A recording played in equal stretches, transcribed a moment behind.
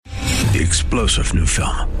the explosive new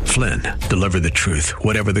film, Flynn, Deliver the Truth,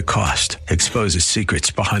 Whatever the Cost, exposes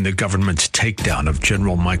secrets behind the government's takedown of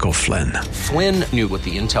General Michael Flynn. Flynn knew what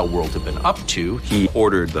the intel world had been up to. He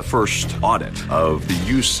ordered the first audit of the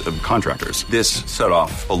use of contractors. This set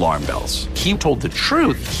off alarm bells. He told the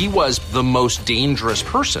truth. He was the most dangerous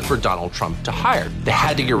person for Donald Trump to hire. They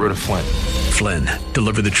had to get rid of Flynn. Flynn,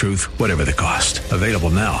 Deliver the Truth, Whatever the Cost. Available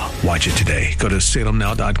now. Watch it today. Go to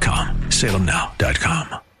salemnow.com.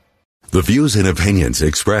 salemnow.com. The views and opinions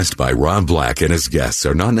expressed by Rob Black and his guests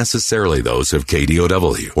are not necessarily those of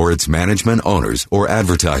KDOW or its management, owners, or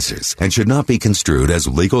advertisers and should not be construed as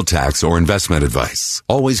legal, tax, or investment advice.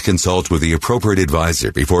 Always consult with the appropriate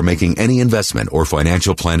advisor before making any investment or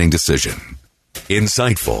financial planning decision.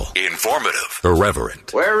 Insightful, informative,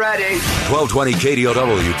 irreverent. We're ready. 1220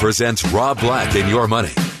 KDOW presents Rob Black and Your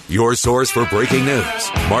Money. Your source for breaking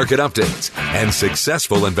news, market updates, and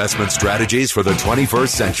successful investment strategies for the 21st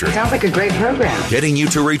century. Sounds like a great program. Getting you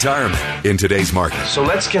to retirement in today's market. So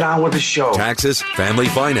let's get on with the show. Taxes, family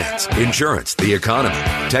finance, insurance, the economy,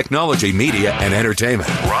 technology, media, and entertainment.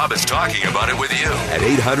 Rob is talking about it with you at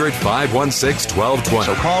 800-516-1220.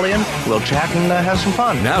 So call in, we'll chat, and have some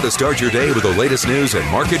fun. Now to start your day with the latest news and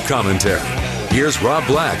market commentary. Here's Rob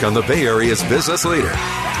Black on the Bay Area's business leader,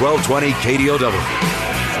 1220 KDOW.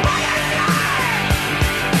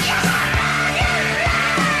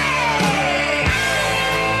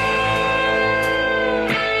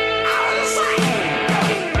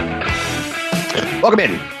 Welcome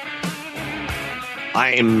in.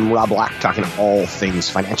 I'm Rob Black, talking all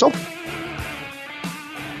things financial.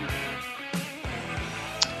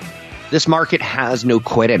 This market has no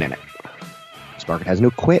quit in it. This market has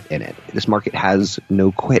no quit in it. This market has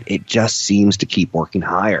no quit. It just seems to keep working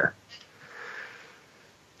higher.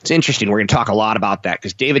 It's interesting. We're going to talk a lot about that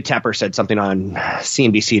because David Tepper said something on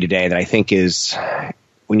CNBC today that I think is,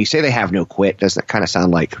 when you say they have no quit, doesn't that kind of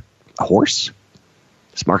sound like a horse?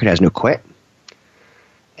 This market has no quit.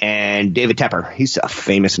 And David Tepper, he's a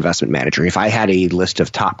famous investment manager. If I had a list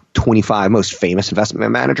of top 25 most famous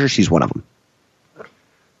investment managers, he's one of them.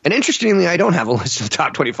 And interestingly, I don't have a list of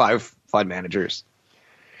top 25 fund managers.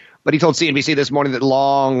 But he told CNBC this morning that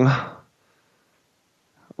long-running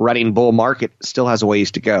bull market still has a ways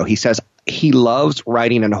to go. He says he loves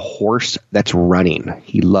riding on a horse that's running.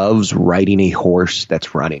 He loves riding a horse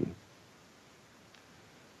that's running.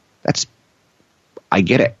 I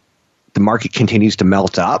get it. The market continues to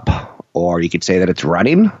melt up, or you could say that it's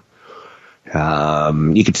running.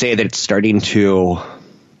 You could say that it's starting to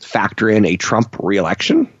factor in a Trump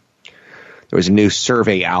reelection. There was a new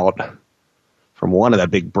survey out from one of the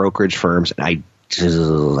big brokerage firms, and I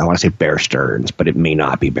want to say Bear Stearns, but it may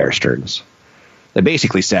not be Bear Stearns. They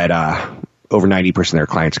basically said over 90% of their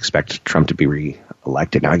clients expect Trump to be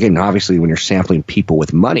reelected. Now, again, obviously, when you're sampling people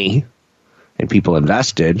with money and people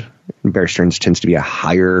invested, Bear Stearns tends to be a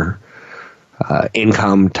higher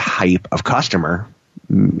income type of customer.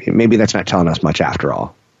 Maybe that's not telling us much after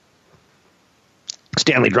all.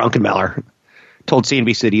 Stanley Druckenmiller told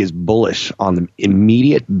CNBC that he is bullish on the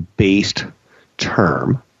immediate based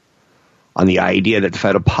term on the idea that the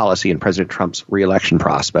Fed policy and President Trump's reelection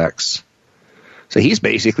prospects. So he's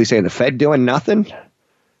basically saying the Fed doing nothing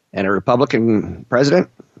and a Republican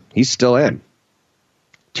president, he's still in.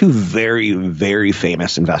 Two very, very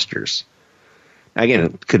famous investors. Now,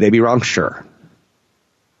 again, could they be wrong? Sure.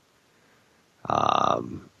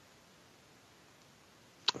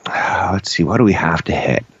 Let's see. What do we have to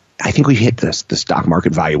hit? I think we hit the stock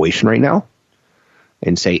market valuation right now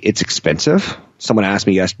and say it's expensive. Someone asked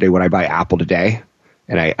me yesterday, would I buy Apple today?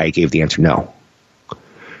 And I gave the answer no.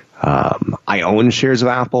 I own shares of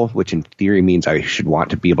Apple, which in theory means I should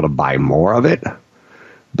want to be able to buy more of it.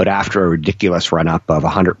 But after a ridiculous run up of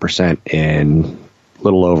 100% in a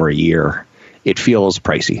little over a year, it feels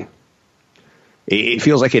pricey. It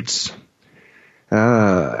feels like it's,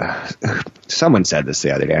 someone said this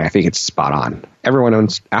the other day, and I think it's spot on. Everyone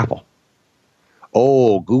owns Apple.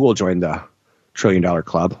 Oh, Google joined the $1 trillion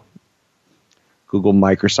club. Google,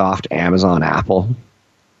 Microsoft, Amazon, Apple.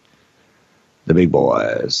 The big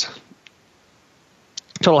boys.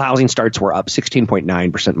 Total housing starts were up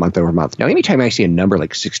 16.9% month over month. Now, anytime I see a number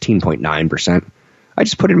like 16.9%, I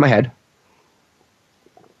just put it in my head.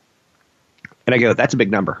 And I go, that's a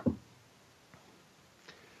big number.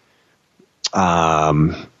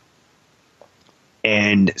 And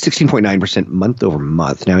 16.9% month over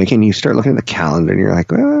month. Now, again, you start looking at the calendar and you're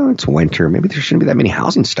like, well, it's winter. Maybe there shouldn't be that many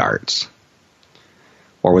housing starts.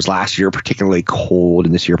 Or was last year particularly cold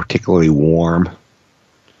and this year particularly warm?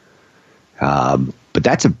 But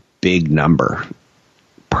that's a big number.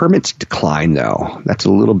 Permits decline, though. That's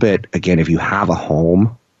a little bit, again, if you have a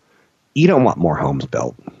home you don't want more homes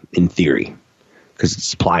built, in theory, because it's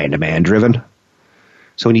supply and demand driven.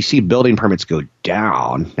 So when you see building permits go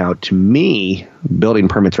down, now to me, building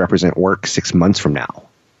permits represent work 6 months from now.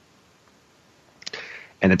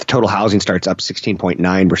 And that the total housing starts up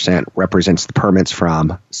 16.9% represents the permits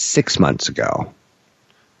from 6 months ago.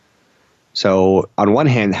 So on one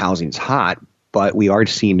hand, the housing's hot, but we are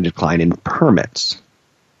seeing a decline in permits.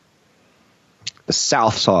 The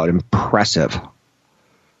South saw an impressive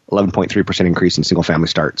 11.3% increase in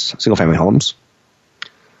single-family homes.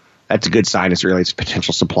 That's a good sign as it relates to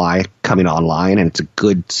potential supply coming online, and it's a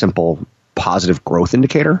good, simple, positive growth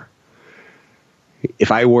indicator.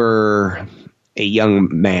 If I were a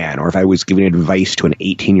young man, or if I was giving advice to an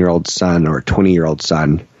 18-year-old son or a 20-year-old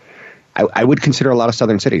son, I would consider a lot of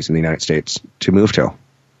southern cities in the United States to move to.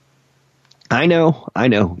 I know,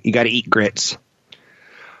 you got to eat grits.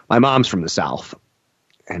 My mom's from the South,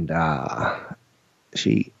 and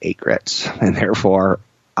she ate grits, and therefore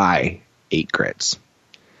I ate grits.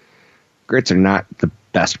 Grits are not the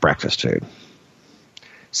best breakfast food.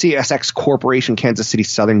 CSX Corporation, Kansas City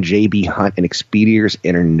Southern, J.B. Hunt, and Expeditors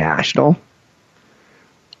International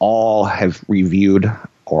all have reviewed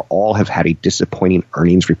or all have had a disappointing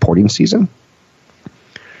earnings reporting season.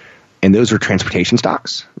 And those are transportation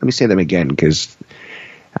stocks. Let me say them again, because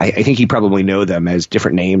I think you probably know them as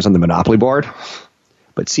different names on the Monopoly board.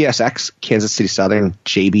 But CSX, Kansas City Southern,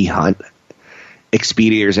 J.B. Hunt,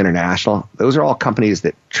 Expeditors International, those are all companies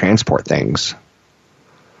that transport things.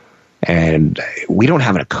 And we don't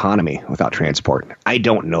have an economy without transport. I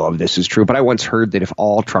don't know if this is true, but I once heard that if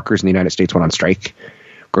all truckers in the United States went on strike,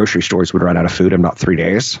 grocery stores would run out of food in about 3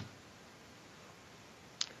 days.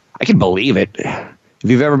 I can believe it. If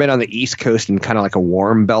you've ever been on the East Coast in kind of like a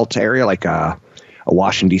warm belt area, like a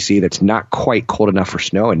Washington, D.C., that's not quite cold enough for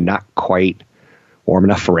snow and not quite warm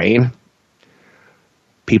enough for rain,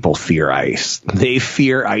 people fear ice. They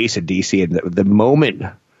fear ice in D.C. And the moment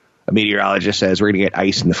a meteorologist says we're going to get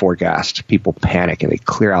ice in the forecast, people panic and they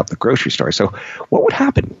clear out the grocery store. So what would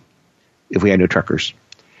happen if we had no truckers?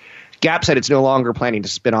 Gap said it's no longer planning to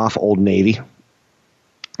spin off Old Navy.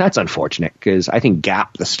 That's unfortunate, because I think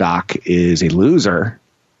Gap, the stock, is a loser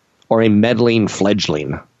or a meddling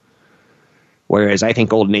fledgling, whereas I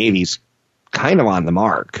think Old Navy's kind of on the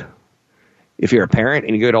mark. If you're a parent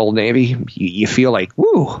and you go to Old Navy, you feel like,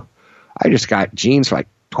 woo, I just got jeans for like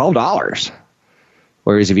 $12.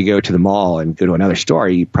 Whereas if you go to the mall and go to another store,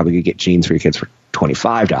 you probably could get jeans for your kids for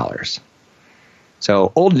 $25.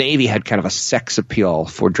 So Old Navy had kind of a sex appeal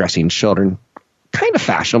for dressing children kind of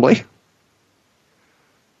fashionably,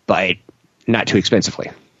 but not too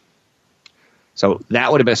expensively. So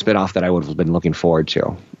that would have been a spinoff that I would have been looking forward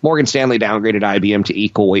to. Morgan Stanley downgraded IBM to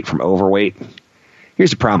equal weight from overweight.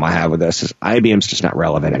 Here's the problem I have with this is IBM's just not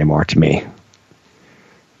relevant anymore to me.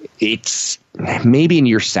 It's maybe in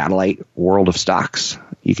your satellite world of stocks,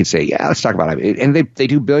 you could say, yeah, let's talk about it. And they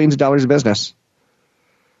do billions of dollars of business.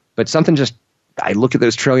 But something just, I look at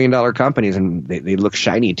those trillion-dollar companies and they look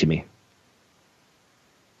shiny to me.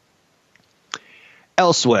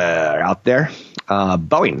 Elsewhere out there,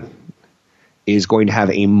 Boeing is going to have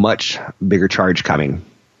a much bigger charge coming.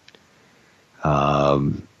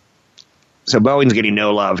 So Boeing's getting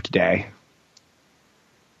no love today.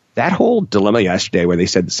 That whole dilemma yesterday where they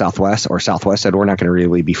said Southwest said we're not going to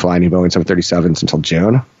really be flying Boeing 737s until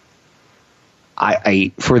June.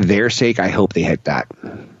 I for their sake, I hope they hit that.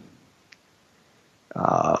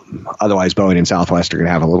 Otherwise, Boeing and Southwest are going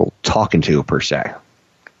to have a little talking to, per se.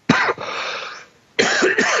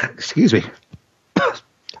 Excuse me.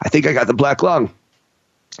 I think I got the black lung.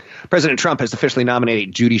 President Trump has officially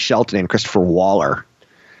nominated Judy Shelton and Christopher Waller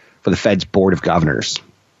for the Fed's Board of Governors.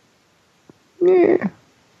 Yeah.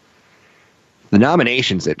 The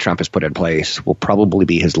nominations that Trump has put in place will probably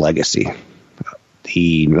be his legacy.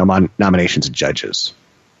 The nominations of judges.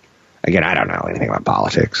 Again, I don't know anything about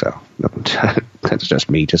politics, so that's just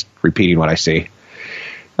me just repeating what I see.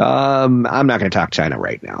 I'm not going to talk China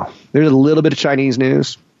right now. There's a little bit of Chinese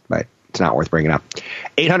news, but it's not worth bringing up.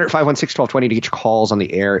 800-516-1220 to get your calls on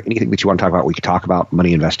the air. Anything that you want to talk about, we can talk about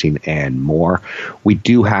money investing and more. We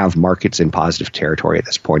do have markets in positive territory at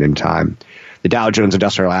this point in time. The Dow Jones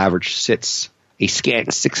Industrial Average sits a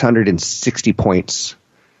scant 660 points.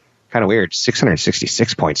 Kind of weird,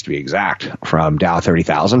 666 points to be exact from Dow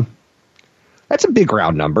 30,000. That's a big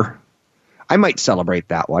round number. I might celebrate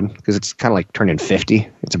that one because it's kind of like turning 50.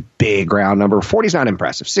 It's a big round number. 40 is not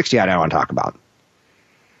impressive. 60 I don't want to talk about.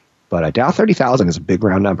 But Dow 30,000 is a big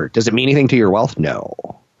round number. Does it mean anything to your wealth?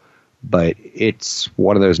 No. But it's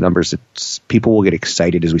one of those numbers that people will get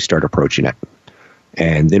excited as we start approaching it.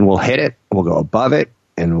 And then we'll hit it, we'll go above it,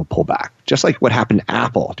 and will pull back. Just like what happened to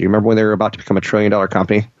Apple. Do you remember when they were about to become a $1 trillion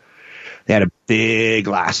company? They had a big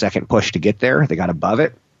last-second push to get there. They got above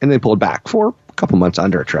it, and they pulled back for a couple months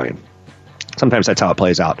under $1 trillion. Sometimes that's how it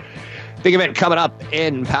plays out. Big event coming up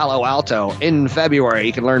in Palo Alto in February.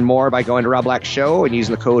 You can learn more by going to Rob Black's show and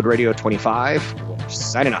using the code radio25.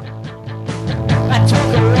 Signing up. I took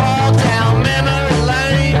a walk down memory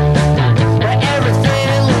lane where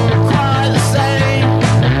everything looked quite the same.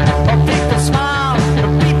 People smile,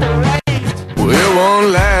 people rave. Well, it won't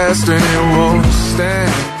last and it won't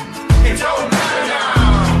stand. It don't matter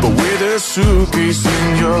now. But with a suitcase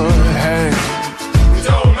in your hand, It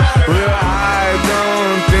don't matter well, now. I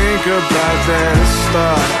don't think about that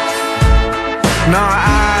stuff. No,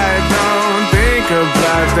 I don't think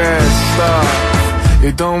about that stuff.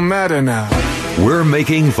 It don't matter now. We're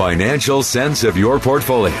making financial sense of your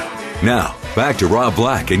portfolio. Now, back to Rob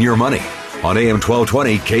Black and Your Money on AM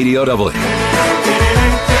 1220 KDOW.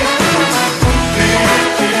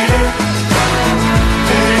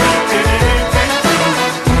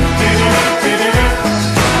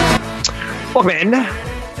 Welcome in.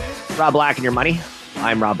 Rob Black and Your Money.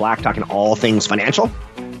 I'm Rob Black, talking all things financial.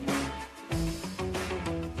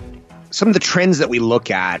 Some of the trends that we look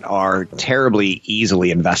at are terribly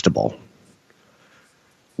easily investable.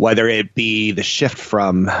 Whether it be the shift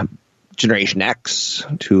from Generation X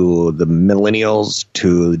to the Millennials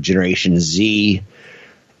to Generation Z,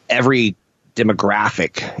 every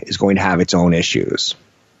demographic is going to have its own issues.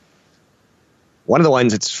 One of the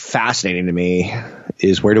ones that's fascinating to me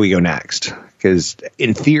is, where do we go next? Because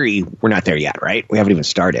in theory, we're not there yet, right? We haven't even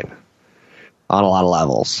started on a lot of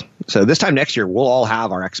levels. So this time next year, we'll all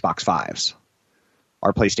have our Xbox 5s,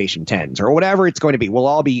 our PlayStation 10s, or whatever it's going to be. We'll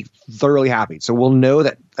all be thoroughly happy. So we'll know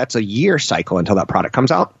that that's a year cycle until that product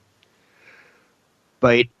comes out.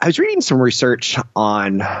 But I was reading some research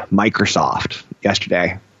on Microsoft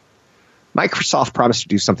yesterday. Microsoft promised to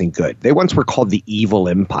do something good. They once were called the Evil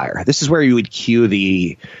Empire. This is where you would cue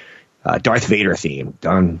the Darth Vader theme.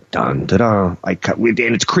 Dun, dun, dun, dun. And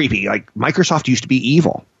it's creepy. Like, Microsoft used to be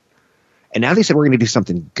evil. And now they said we're going to do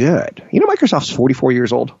something good. You know, Microsoft's 44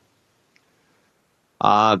 years old.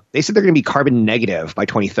 They said they're going to be carbon negative by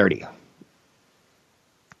 2030.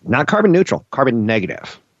 Not carbon neutral, carbon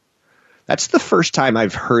negative. That's the first time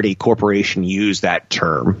I've heard a corporation use that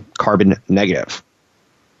term, carbon negative.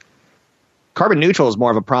 Carbon neutral is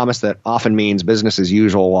more of a promise that often means business as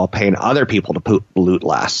usual while paying other people to pollute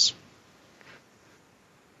less.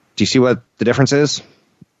 Do you see what the difference is?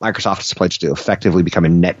 Microsoft has pledged to effectively become a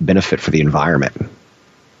net benefit for the environment.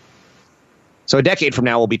 So a decade from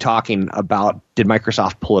now, we'll be talking about, did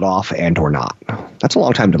Microsoft pull it off and or not? That's a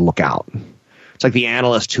long time to look out. It's like the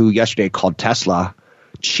analyst who yesterday called Tesla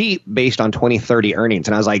cheap based on 2030 earnings.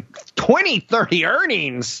 And I was like, 2030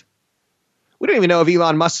 earnings? We don't even know if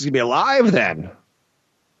Elon Musk is going to be alive then.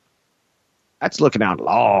 That's looking out a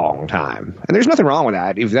long time. And there's nothing wrong with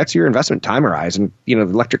that. If that's your investment time horizon, you know,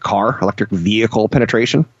 the electric vehicle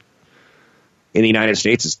penetration in the United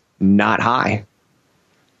States is not high.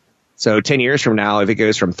 So 10 years from now, if it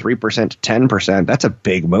goes from 3% to 10%, that's a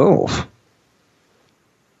big move.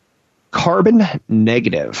 Carbon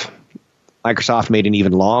negative. Microsoft made an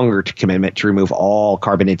even longer commitment to remove all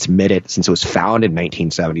carbon it's emitted since it was founded in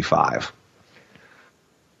 1975.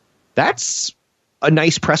 That's a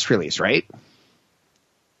nice press release, right?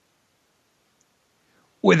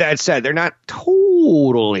 With that said, they're not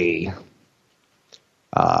totally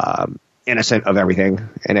innocent of everything,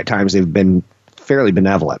 and at times they've been fairly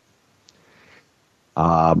benevolent.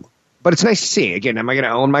 But it's nice to see. Again, am I going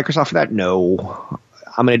to own Microsoft for that? No.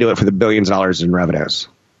 I'm going to do it for the billions of dollars in revenues.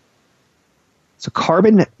 So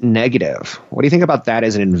carbon negative. What do you think about that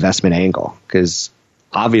as an investment angle? Because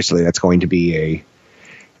obviously that's going to be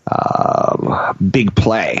a big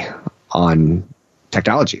play on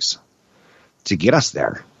technologies to get us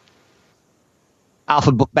there.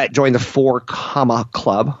 Alphabet joined the 4 comma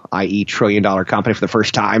club, i.e. $1 trillion company, for the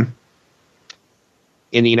first time.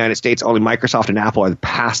 In the United States, only Microsoft and Apple are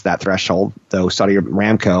past that threshold, though Saudi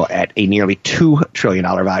Aramco, at a nearly $2 trillion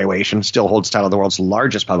valuation, still holds title of the world's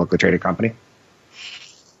largest publicly traded company.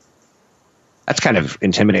 That's kind of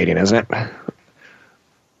intimidating, isn't it?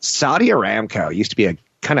 Saudi Aramco used to be a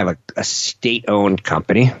kind of a state-owned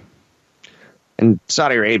company. And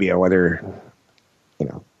Saudi Arabia, whether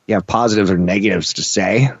you have positives or negatives to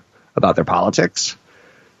say about their politics,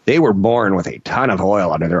 they were born with a ton of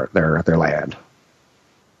oil under their land.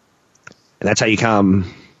 And that's how you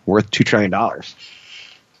come worth $2 trillion.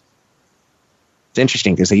 It's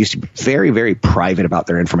interesting because they used to be very, very private about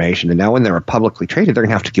their information. And now when they're publicly traded, they're going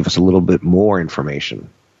to have to give us a little bit more information.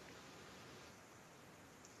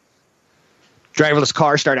 Driverless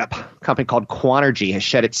car startup company called Quanergy has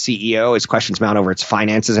shed its CEO as questions mount over its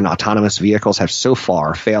finances, and autonomous vehicles have so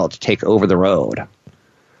far failed to take over the road.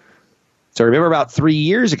 So remember about 3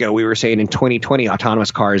 years ago, we were saying in 2020, autonomous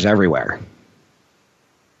cars everywhere.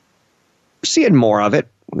 We're seeing more of it.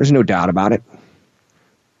 There's no doubt about it.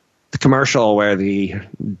 The commercial where the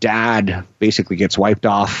dad basically gets wiped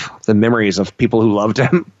off the memories of people who loved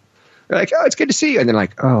him. They're like, oh, it's good to see you. And then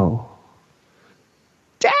like, oh,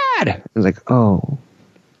 Dad. And it's like, oh.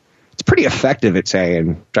 It's pretty effective at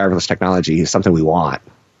saying driverless technology is something we want.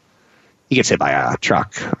 He gets hit by a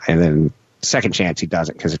truck, and then second chance he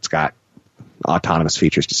doesn't because it's got autonomous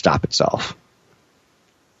features to stop itself.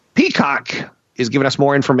 Peacock is giving us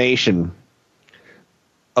more information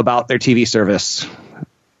about their TV service,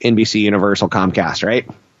 NBC Universal Comcast, right?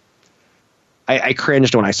 I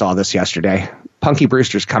cringed when I saw this yesterday. Punky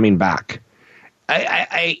Brewster's coming back.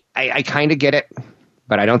 I kind of get it,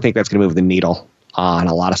 but I don't think that's going to move the needle on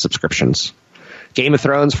a lot of subscriptions. Game of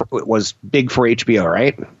Thrones was big for HBO,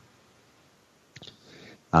 right?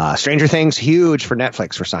 Stranger Things, huge for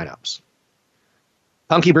Netflix for signups.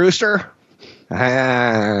 Punky Brewster,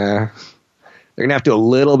 they're going to have to do a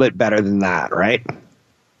little bit better than that, right?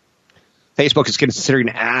 Facebook is considering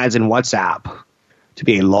ads in WhatsApp to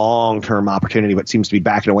be a long-term opportunity, but seems to be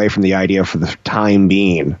backing away from the idea for the time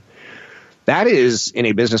being. That is in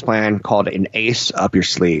a business plan called an ace up your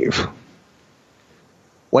sleeve.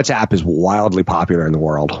 WhatsApp is wildly popular in the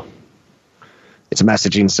world. It's a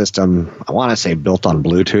messaging system, I want to say built on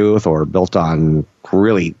Bluetooth or built on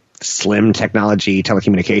really slim technology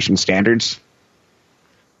telecommunication standards.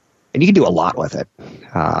 And you can do a lot with it.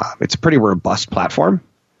 It's a pretty robust platform.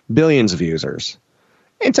 Billions of users.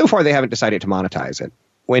 And so far, they haven't decided to monetize it.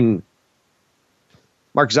 When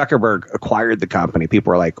Mark Zuckerberg acquired the company,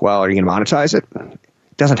 people were like, well, are you going to monetize it?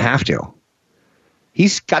 It doesn't have to.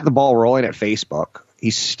 He's got the ball rolling at Facebook.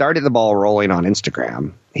 He started the ball rolling on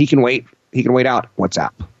Instagram. He can wait. He can wait out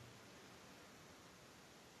WhatsApp.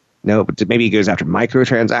 No, but maybe he goes after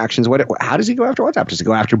microtransactions. How does he go after WhatsApp? Does he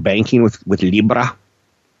go after banking with Libra?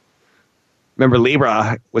 Remember,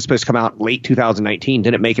 Libra was supposed to come out late 2019.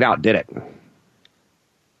 Didn't make it out, did it?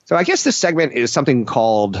 So I guess this segment is something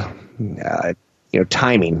called,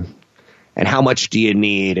 timing, and how much do you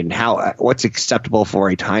need, and what's acceptable for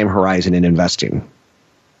a time horizon in investing.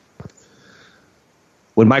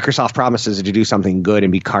 When Microsoft promises to do something good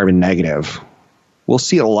and be carbon negative, we'll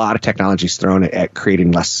see a lot of technologies thrown at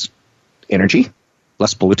creating less energy,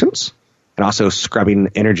 less pollutants, and also scrubbing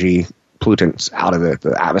energy pollutants out of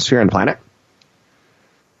the atmosphere and planet.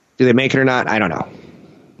 Do they make it or not? I don't know.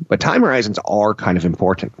 But time horizons are kind of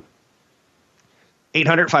important.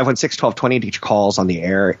 800-516-1220 to get your calls on the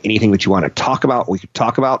air. Anything that you want to talk about, we could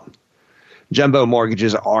talk about. Jumbo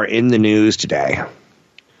mortgages are in the news today.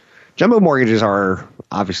 Jumbo mortgages are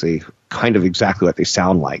obviously kind of exactly what they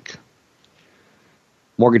sound like.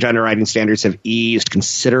 Mortgage underwriting standards have eased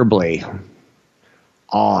considerably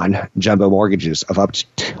on jumbo mortgages of up to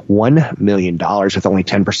 $1 million with only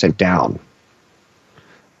 10% down.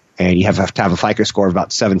 And you have to have a FICO score of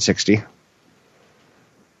about 760.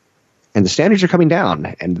 And the standards are coming down.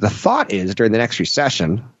 And the thought is during the next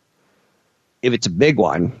recession, if it's a big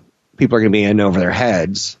one, people are going to be in over their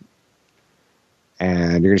heads.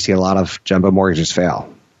 And you're going to see a lot of jumbo mortgages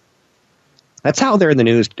fail. That's how they're in the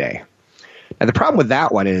news today. Now, the problem with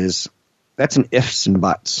that one is that's an ifs and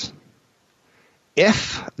buts.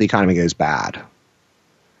 If the economy goes bad,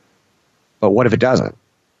 but what if it doesn't?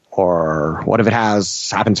 Or what if it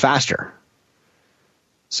happens faster?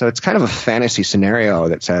 So it's kind of a fantasy scenario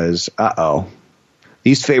that says,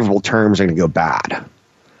 these favorable terms are going to go bad.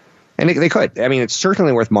 And they could. I mean, it's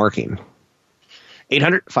certainly worth marking.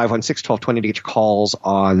 800-516-1220 to get your calls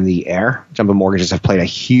on the air. Jumbo mortgages have played a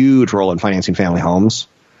huge role in financing family homes.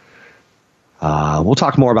 We'll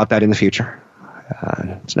talk more about that in the future.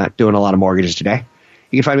 It's not doing a lot of mortgages today.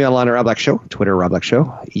 You can find me online at Rob Black Show, Twitter Rob Black Show,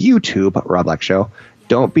 YouTube Rob Black Show.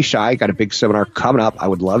 Don't be shy. Got a big seminar coming up. I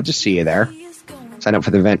would love to see you there. Sign up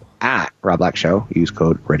for the event at Rob Black Show. Use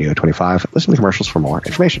code radio25. Listen to commercials for more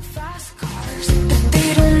information.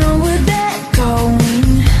 They don't know where they're going.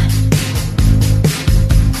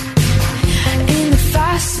 In the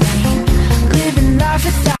fast lane, living life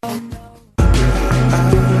without.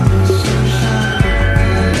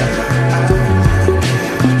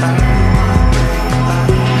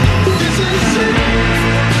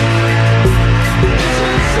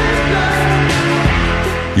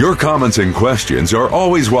 Your comments and questions are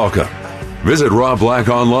always welcome. Visit Rob Black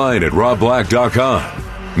online at robblack.com.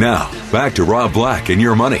 Now, back to Rob Black and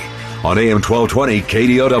Your Money on AM 1220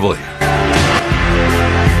 KDOW.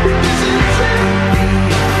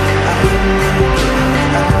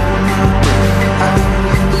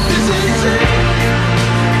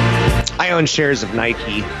 own shares of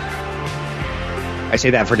Nike. I say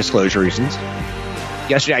that for disclosure reasons.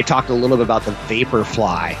 Yesterday, I talked a little bit about the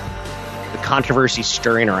Vaporfly, the controversy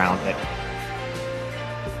stirring around it.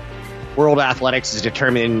 World Athletics is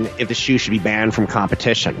determining if the shoe should be banned from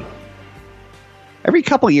competition. Every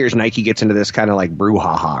couple of years, Nike gets into this kind of like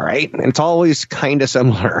brouhaha, right? And it's always kind of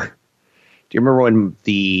similar. Do you remember when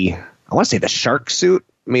I want to say the shark suit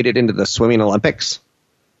made it into the swimming Olympics?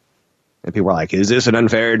 And people were like, is this an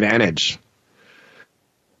unfair advantage?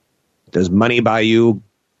 Does money buy you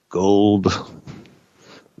gold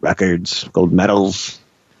records, gold medals?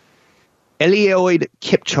 Eliud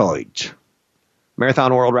Kipchoge,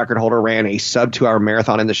 marathon world record holder, ran a sub 2 hour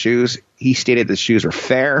marathon in the shoes. He stated the shoes were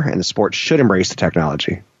fair and the sport should embrace the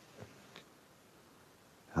technology.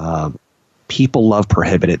 People love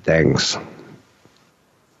prohibited things.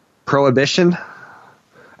 Prohibition,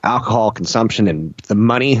 alcohol consumption, and the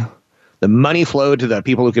money flowed to the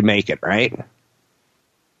people who could make it, right?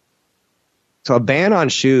 So a ban on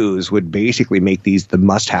shoes would basically make these the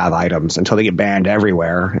must-have items until they get banned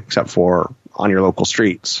everywhere, except for on your local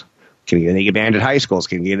streets. Can they get banned at high schools?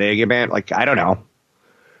 Can they get banned? Like, I don't know.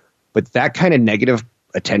 But that kind of negative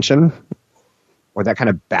attention or that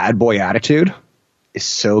kind of bad boy attitude is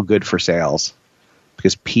so good for sales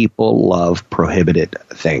because people love prohibited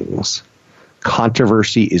things.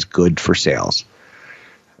 Controversy is good for sales.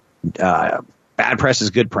 Bad press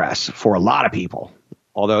is good press for a lot of people,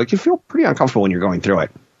 although it can feel pretty uncomfortable when you're going through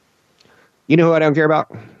it. You know who I don't care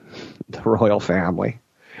about? The royal family.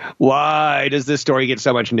 Why does this story get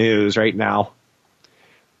so much news right now?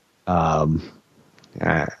 I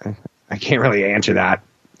can't really answer that,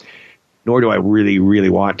 nor do I really, really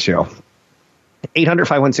want to.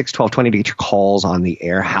 800-516-1220 to get your calls on the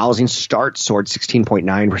air. Housing starts soared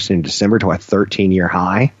 16.9% in December to a 13-year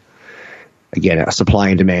high. Again, a supply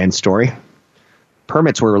and demand story.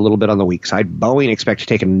 Permits were a little bit on the weak side. Boeing expects to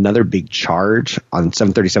take another big charge on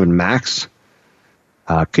 737 MAX.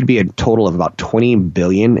 Could be a total of about $20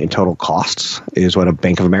 billion in total costs, is what a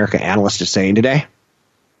Bank of America analyst is saying today.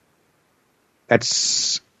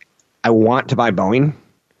 I want to buy Boeing,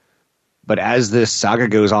 but as this saga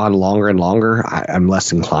goes on longer and longer, I'm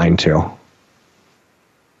less inclined to.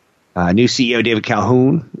 New CEO David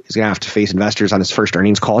Calhoun is going to have to face investors on his first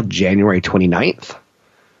earnings call January 29th.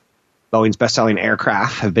 Boeing's best-selling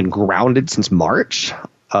aircraft have been grounded since March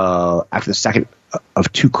after the second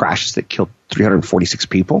of 2 crashes that killed 346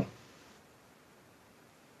 people.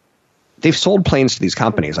 They've sold planes to these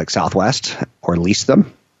companies like Southwest or leased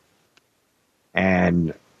them.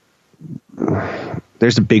 And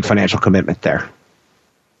there's a big financial commitment there.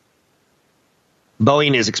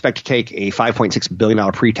 Boeing is expected to take a $5.6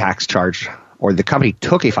 billion pre-tax charge, or the company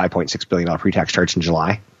took a $5.6 billion pre-tax charge in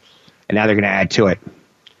July, and now they're going to add to it.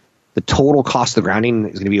 The total cost of the grounding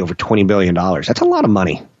is going to be over $20 billion. That's a lot of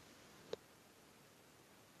money.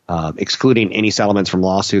 Excluding any settlements from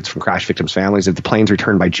lawsuits from crash victims' families, if the planes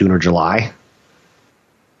return by June or July.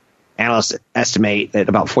 Analysts estimate that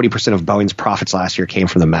about 40% of Boeing's profits last year came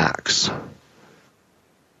from the MAX.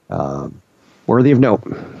 Worthy of note,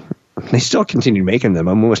 they still continued making them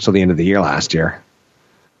almost till the end of the year last year.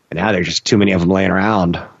 And now there's just too many of them laying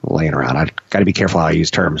around. I've got to be careful how I use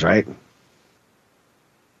terms, right?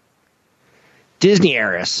 Disney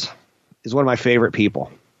heiress is one of my favorite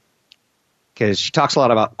people because she talks a lot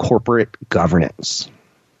about corporate governance.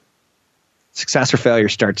 Success or failure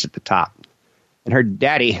starts at the top. And her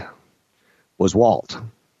daddy was Walt,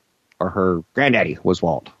 or her granddaddy was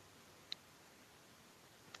Walt.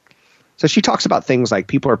 So she talks about things like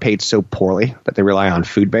people are paid so poorly that they rely on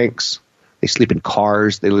food banks. They sleep in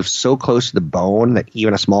cars. They live so close to the bone that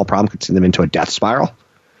even a small problem could send them into a death spiral.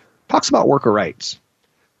 Talks about worker rights.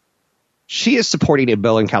 She is supporting a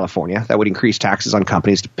bill in California that would increase taxes on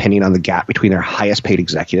companies depending on the gap between their highest paid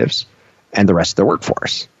executives and the rest of their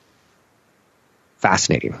workforce.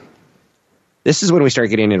 Fascinating. This is when we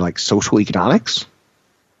start getting into like social economics.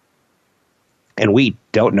 And we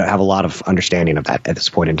don't have a lot of understanding of that at this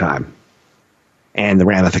point in time and the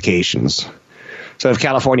ramifications. So if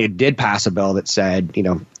California did pass a bill that said, there's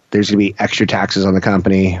going to be extra taxes on the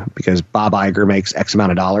company because Bob Iger makes X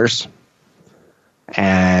amount of dollars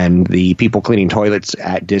and the people cleaning toilets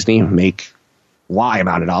at Disney make Y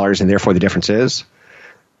amount of dollars and therefore the difference is,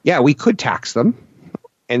 we could tax them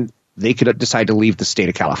and they could decide to leave the state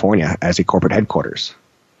of California as a corporate headquarters.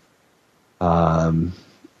 What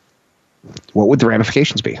would the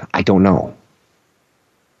ramifications be? I don't know.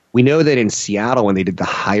 We know that in Seattle, when they did the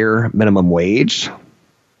higher minimum wage,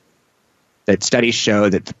 that studies show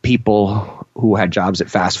that the people who had jobs at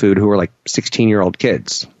fast food who were like 16-year-old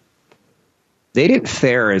kids, they didn't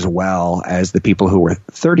fare as well as the people who were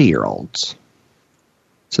 30-year-olds.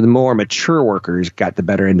 So the more mature workers got the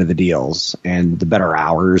better end of the deals and the better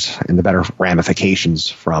hours and the better ramifications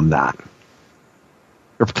from that.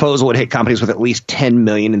 The proposal would hit companies with at least $10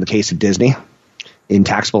 million in the case of Disney in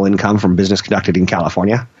taxable income from business conducted in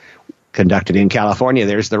California. Conducted in California,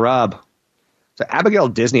 there's the rub. So Abigail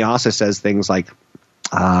Disney also says things like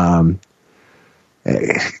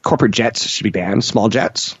corporate jets should be banned, small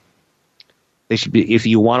jets. They should be, if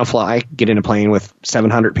you want to fly, get in a plane with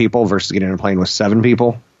 700 people versus get in a plane with 7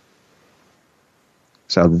 people.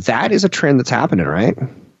 So that is a trend that's happening, right?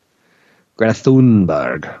 Greta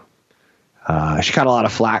Thunberg. She got a lot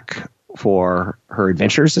of flack for her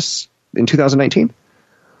adventures in 2019.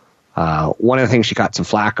 One of the things she got some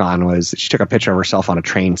flack on was that she took a picture of herself on a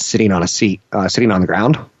train sitting on a seat, sitting on the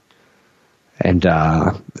ground. And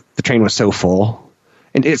the train was so full.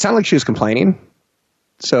 And it sounded like she was complaining.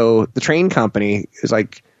 So the train company is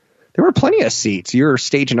like, there were plenty of seats. You're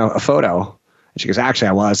staging a photo. And she goes, actually,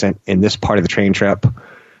 I wasn't in this part of the train trip.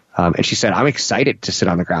 And she said, I'm excited to sit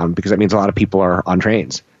on the ground because that means a lot of people are on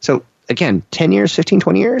trains. So again, 10 years, 15,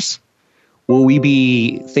 20 years, will we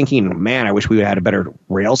be thinking, man, I wish we had a better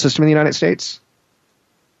rail system in the United States?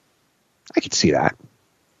 I could see that.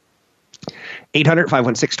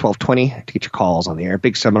 800-516-1220 to get your calls on the air.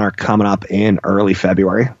 Big seminar coming up in early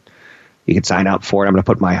February. You can sign up for it. I'm going to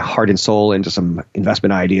put my heart and soul into some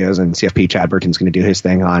investment ideas, and CFP Chad Burton's going to do his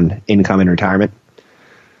thing on income and retirement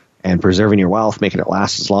and preserving your wealth, making it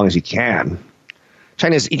last as long as you can.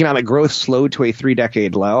 China's economic growth slowed to a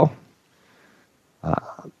 3-decade low.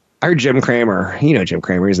 I heard Jim Cramer. You know Jim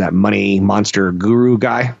Cramer. He's that money monster guru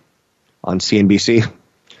guy on CNBC.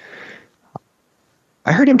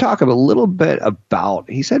 I heard him talk a little bit about,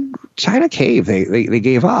 he said China caved. They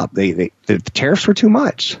gave up. The tariffs were too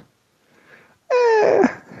much.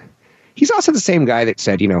 He's also the same guy that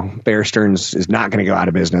said, Bear Stearns is not going to go out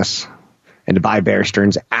of business, and to buy Bear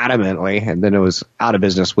Stearns adamantly, and then it was out of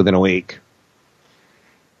business within a week.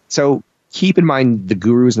 So keep in mind the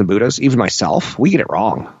gurus and the Buddhas, even myself, we get it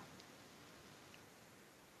wrong.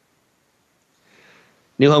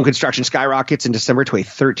 New home construction skyrockets in December to a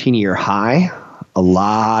 13-year high. A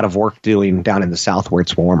lot of work doing down in the south where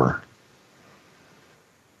it's warmer.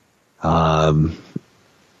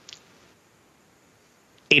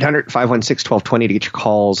 800-516-1220 to get your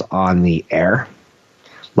calls on the air.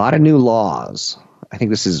 A lot of new laws. I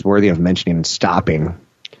think this is worthy of mentioning and stopping.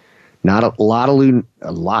 Not a lot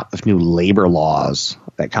of new labor laws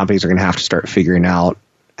that companies are going to have to start figuring out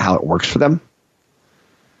how it works for them.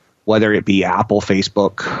 Whether it be Apple,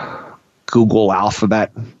 Facebook, Google,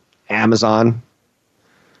 Alphabet, Amazon.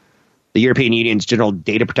 The European Union's General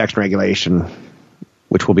Data Protection Regulation,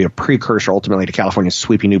 which will be a precursor ultimately to California's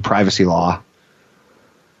sweeping new privacy law,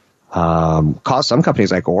 caused some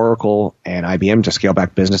companies like Oracle and IBM to scale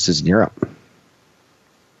back businesses in Europe.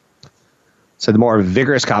 So the more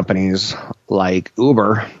vigorous companies like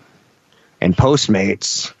Uber and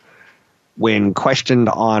Postmates, when questioned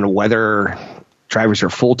on whether drivers are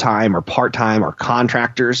full-time or part-time or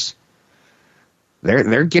contractors,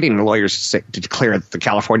 they're getting the lawyers to declare the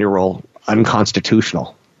California rule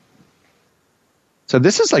unconstitutional. So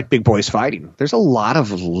this is like big boys fighting. There's a lot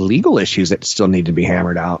of legal issues that still need to be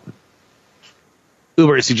hammered out.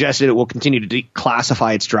 Uber has suggested it will continue to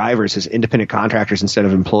declassify its drivers as independent contractors instead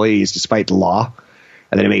of employees, despite the law,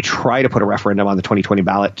 and then it may try to put a referendum on the 2020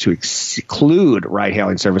 ballot to exclude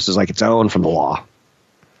ride-hailing services like its own from the law.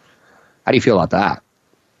 How do you feel about that?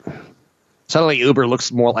 Suddenly, Uber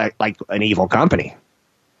looks more like an evil company.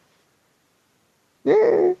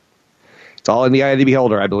 It's all in the eye of the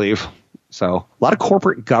beholder, I believe. So, a lot of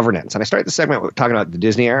corporate governance. And I started the segment with talking about the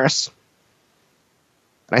Disney heiress.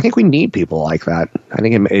 And I think we need people like that. I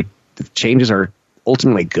think the changes are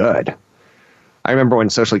ultimately good. I remember when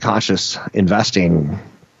socially conscious investing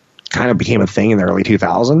kind of became a thing in the early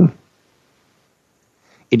 2000s.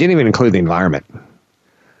 It didn't even include the environment.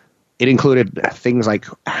 It included things like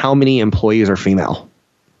how many employees are female.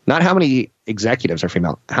 Not how many executives are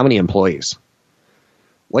female. How many employees.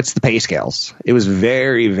 What's the pay scales? It was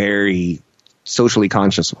very, very socially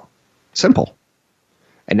conscious. Simple.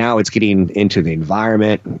 And now it's getting into the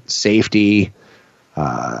environment, safety,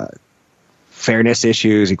 fairness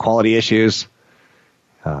issues, equality issues,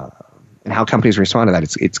 and how companies respond to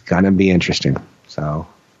that. It's going to be interesting. So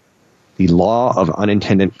the law of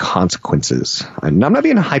unintended consequences. And I'm not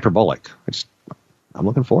being hyperbolic. I'm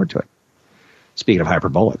looking forward to it. Speaking of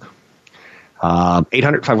hyperbolic.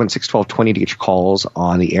 800-516-1220 to get your calls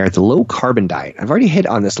on the air. The low carbon diet. I've already hit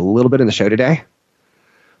on this a little bit in the show today.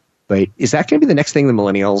 But is that going to be the next thing the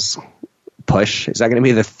millennials push? Is that going to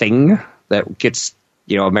be the thing that gets,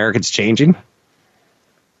 Americans changing.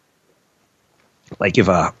 Like if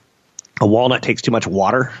a walnut takes too much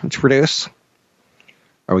water to produce,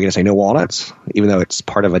 are we going to say no walnuts, even though it's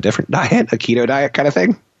part of a different diet, a keto diet kind of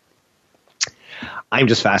thing? I'm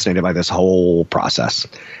just fascinated by this whole process.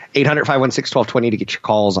 800-516-1220 to get your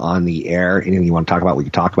calls on the air. Anything you want to talk about, we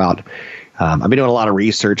can talk about. I've been doing a lot of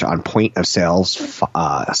research on point of sales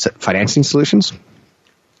financing solutions,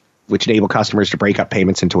 which enable customers to break up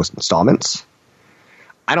payments into installments.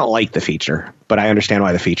 I don't like the feature, but I understand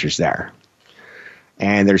why the feature's there.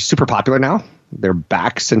 And they're super popular now. They're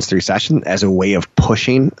back since the recession as a way of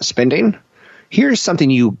pushing spending. Here's something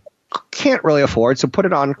you can't really afford, so put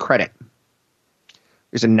it on credit.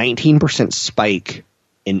 There's a 19% spike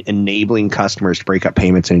in enabling customers to break up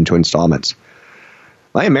payments into installments.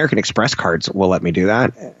 My American Express cards will let me do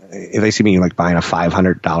that. If they see me like buying a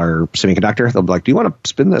 $500 semiconductor, they'll be like, do you want to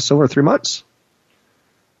spend this over 3 months?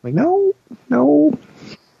 I'm like, no.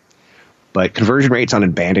 But conversion rates on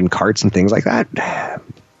abandoned carts and things like that,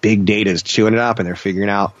 big data is chewing it up, and they're figuring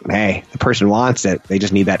out, hey, the person wants it. They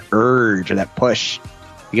just need that urge or that push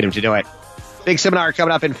to get them to do it. Big seminar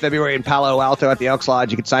coming up in February in Palo Alto at the Elks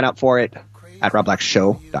Lodge. You can sign up for it at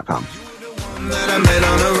robblackshow.com. That I met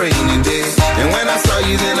on a rainy day, and when I saw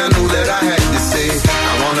you, then I knew that I had to say,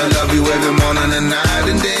 I wanna love you every morning and night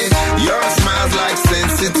and day. Your smile's like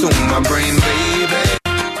sensitive to my brain, baby.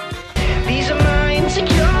 These are my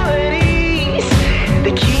insecurities,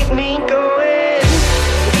 they keep me going.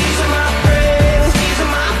 These are my friends,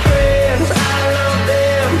 I love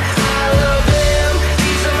them.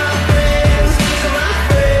 These are my friends,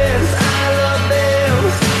 I love them.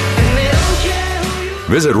 And they don't care who you are.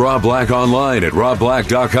 Visit Rob Black online at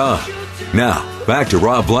robblack.com. Now, back to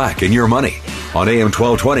Rob Black and Your Money on AM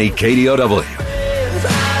 1220 KDOW.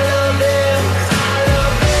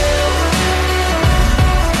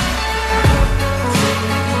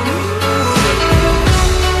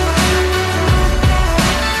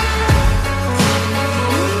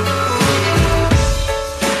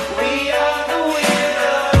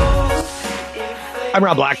 I'm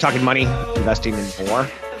Rob Black, talking money, investing, and more.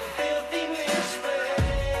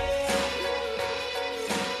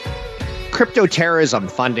 Crypto terrorism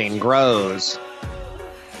funding grows.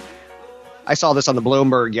 I saw this on the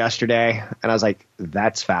Bloomberg yesterday, and I was like,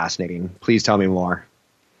 that's fascinating. Please tell me more.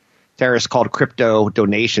 Terrorists called crypto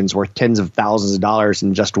donations worth tens of thousands of dollars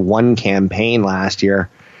in just one campaign last year.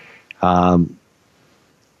 The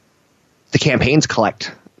campaigns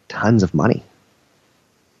collect tons of money.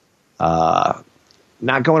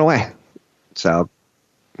 Not going away. So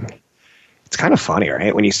it's kind of funny,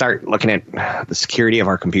 right? When you start looking at the security of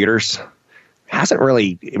our computers, it hasn't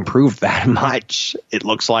really improved that much, it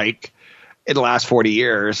looks like, in the last 40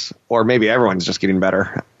 years. Or maybe everyone's just getting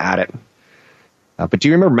better at it. But do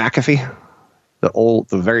you remember McAfee?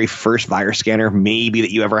 The very first virus scanner maybe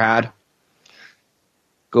that you ever had?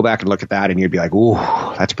 Go back and look at that and you'd be like, ooh,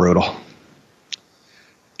 that's brutal.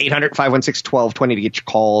 800-516-1220 to get your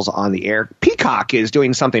calls on the air. Peacock is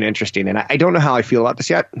doing something interesting, and I don't know how I feel about this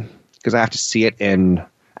yet because I have to see it in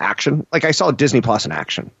action. Like, I saw Disney Plus in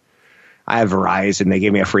action. I have Verizon. They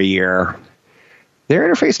gave me a free year. Their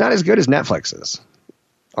interface not as good as Netflix's,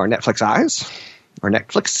 or Netflix Eyes, or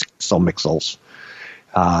Netflix Mixels.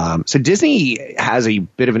 So Disney has a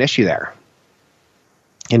bit of an issue there,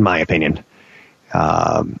 in my opinion.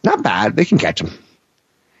 Not bad. They can catch them.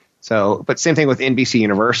 So, but same thing with NBC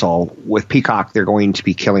Universal. With Peacock, they're going to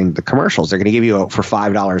be killing the commercials. They're going to give you for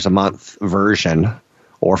 $5 a month version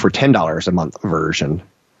or for $10 a month version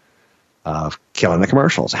of killing the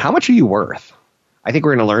commercials. How much are you worth? I think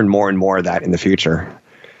we're going to learn more and more of that in the future.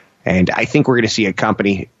 And I think we're going to see a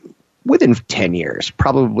company within 10 years,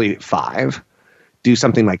 probably 5, do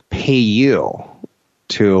something like pay you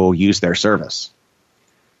to use their service.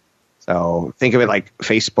 So think of it like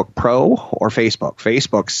Facebook Pro or Facebook.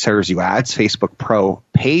 Facebook serves you ads. Facebook Pro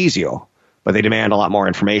pays you, but they demand a lot more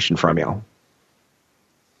information from you.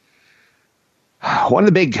 One of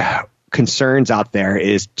the big concerns out there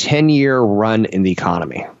is 10-year run in the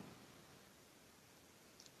economy.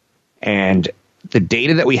 And the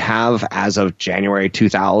data that we have as of January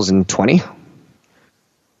 2020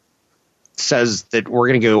 says that we're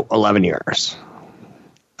going to go 11 years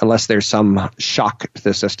unless there's some shock to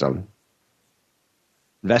the system.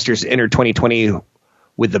 Investors entered 2020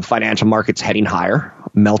 with the financial markets heading higher,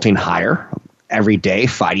 melting higher, every day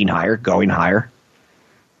fighting higher, going higher.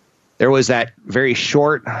 There was that very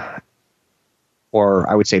short, or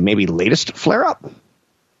I would say maybe latest flare-up.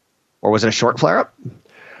 Or was it a short flare-up?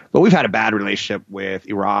 But we've had a bad relationship with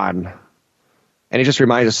Iran, and it just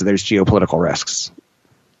reminds us that there's geopolitical risks.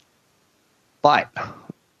 But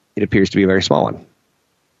it appears to be a very small one.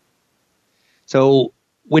 So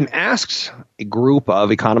when asked a group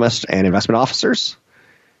of economists and investment officers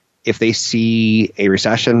if they see a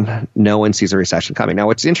recession, no one sees a recession coming. Now,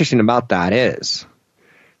 what's interesting about that is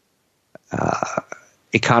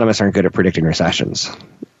economists aren't good at predicting recessions.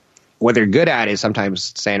 What they're good at is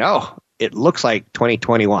sometimes saying, oh, it looks like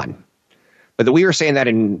 2021. But we were saying that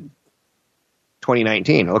in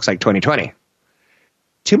 2019. It looks like 2020.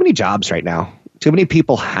 Too many jobs right now. Too many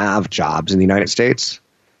people have jobs in the United States.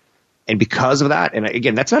 And because of that, and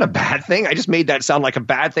again, that's not a bad thing. I just made that sound like a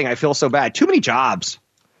bad thing. I feel so bad. Too many jobs.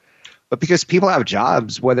 But because people have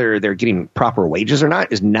jobs, whether they're getting proper wages or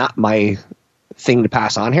not is not my thing to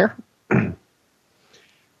pass on here.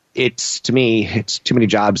 To me, it's too many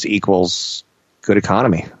jobs equals good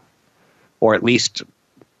economy. Or at least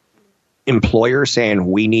employers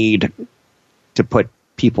saying we need to put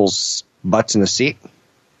people's butts in the seat.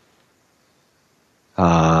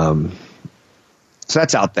 So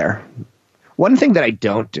that's out there. One thing that I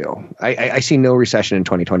don't do, I see no recession in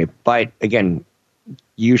 2020, but again,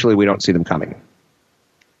 usually we don't see them coming.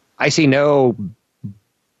 I see no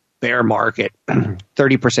bear market,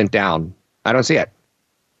 30% down. I don't see it.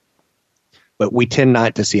 But we tend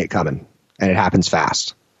not to see it coming, and it happens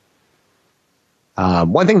fast.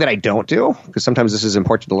 One thing that I don't do, because sometimes this is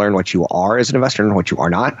important to learn what you are as an investor and what you are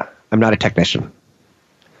not, I'm not a technician.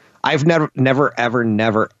 I've never,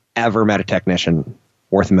 ever met a technician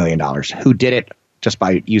worth $1 million who did it just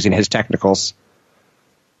by using his technicals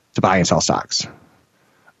to buy and sell stocks.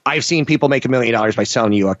 I've seen people make $1 million by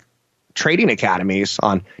selling you trading academies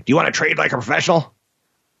on, do you want to trade like a professional?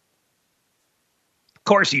 Of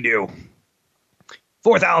course you do.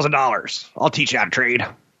 $4,000. I'll teach you how to trade.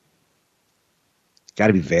 Got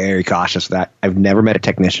to be very cautious of that. I've never met a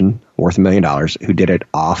technician worth $1 million who did it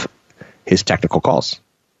off his technical calls.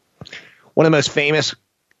 One of the most famous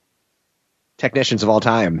technicians of all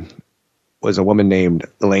time was a woman named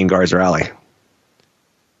Elaine Garzarelli.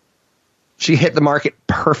 She hit the market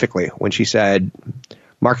perfectly when she said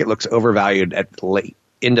market looks overvalued at the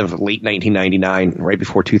end of late 1999, right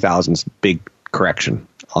before 2000's big correction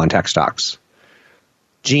on tech stocks.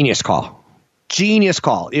 Genius call. Genius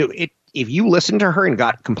call. If you listened to her and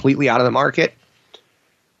got completely out of the market,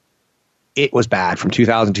 it was bad from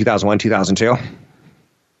 2000, 2001, 2002.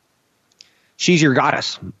 She's your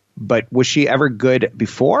goddess. But was she ever good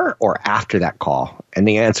before or after that call? And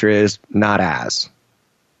the answer is not as.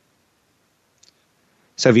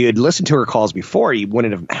 So if you had listened to her calls before, you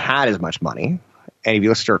wouldn't have had as much money. And if you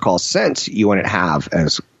listened to her calls since, you wouldn't have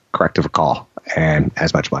as corrective a call and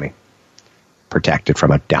as much money protected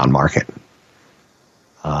from a down market.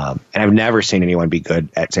 And I've never seen anyone be good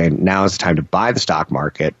at saying, now is the time to buy the stock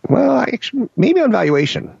market. Well, actually, maybe on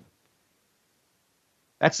valuation.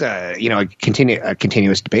 That's a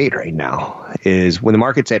continuous debate right now. Is when the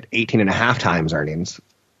market's at 18.5 times earnings,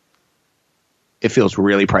 it feels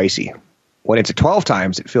really pricey. When it's at 12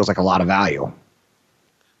 times, it feels like a lot of value.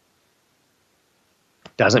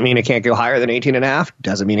 Doesn't mean it can't go higher than 18.5.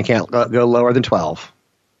 Doesn't mean it can't go lower than 12.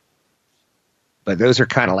 But those are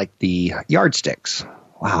kind of like the yardsticks.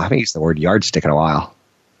 Wow, I haven't used the word yardstick in a while.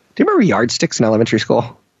 Do you remember yardsticks in elementary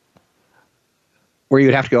school? Where you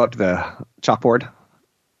would have to go up to the chalkboard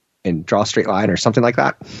and draw a straight line or something like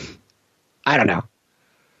that? I don't know.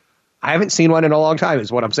 I haven't seen one in a long time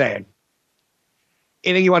is what I'm saying.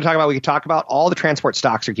 Anything you want to talk about, we can talk about. All the transport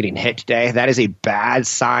stocks are getting hit today. That is a bad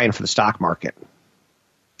sign for the stock market.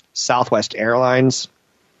 Southwest Airlines,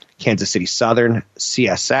 Kansas City Southern,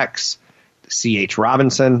 CSX, C.H.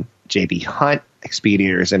 Robinson, J.B. Hunt,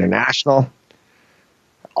 Expeditors International.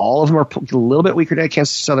 All of them are a little bit weaker today.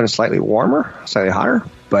 Kansas City Southern is slightly warmer, slightly hotter.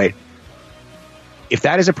 But if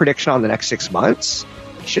that is a prediction on the next 6 months,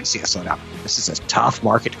 you should see a slowdown. This is a tough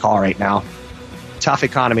market to call right now. Tough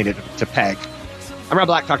economy to peg. I'm Rob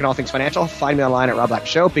Black, talking all things financial. Find me online at Rob Black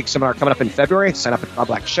Show. Big seminar coming up in February. Sign up at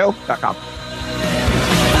robblackshow.com.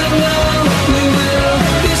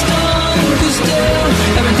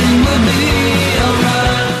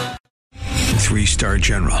 Three-star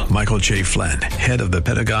General Michael J. Flynn, head of the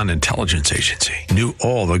Pentagon Intelligence Agency, knew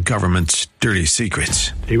all the government's dirty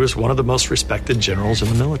secrets. He was one of the most respected generals in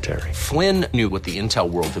the military. Flynn knew what the intel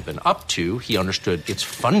world had been up to. He understood its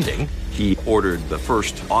funding. He ordered the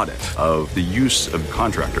first audit of the use of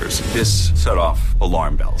contractors. This set off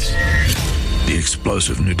alarm bells. The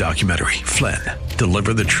explosive new documentary, Flynn,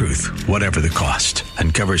 Deliver the Truth, Whatever the Cost,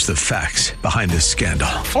 uncovers the facts behind this scandal.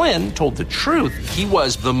 Flynn told the truth. He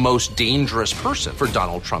was the most dangerous person for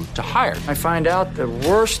Donald Trump to hire. I find out the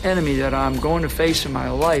worst enemy that I'm going to face in my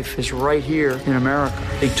life is right here in America.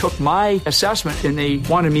 They took my assessment and they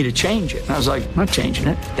wanted me to change it. And I was like, I'm not changing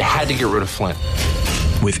it. They had to get rid of Flynn.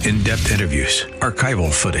 With in-depth interviews,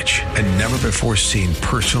 archival footage, and never-before-seen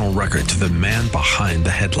personal records of the man behind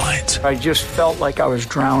the headlines. I just felt like I was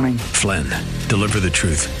drowning. Flynn, Deliver the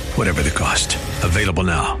Truth, Whatever the Cost. Available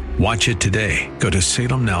now. Watch it today. Go to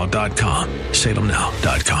salemnow.com.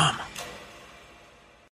 salemnow.com.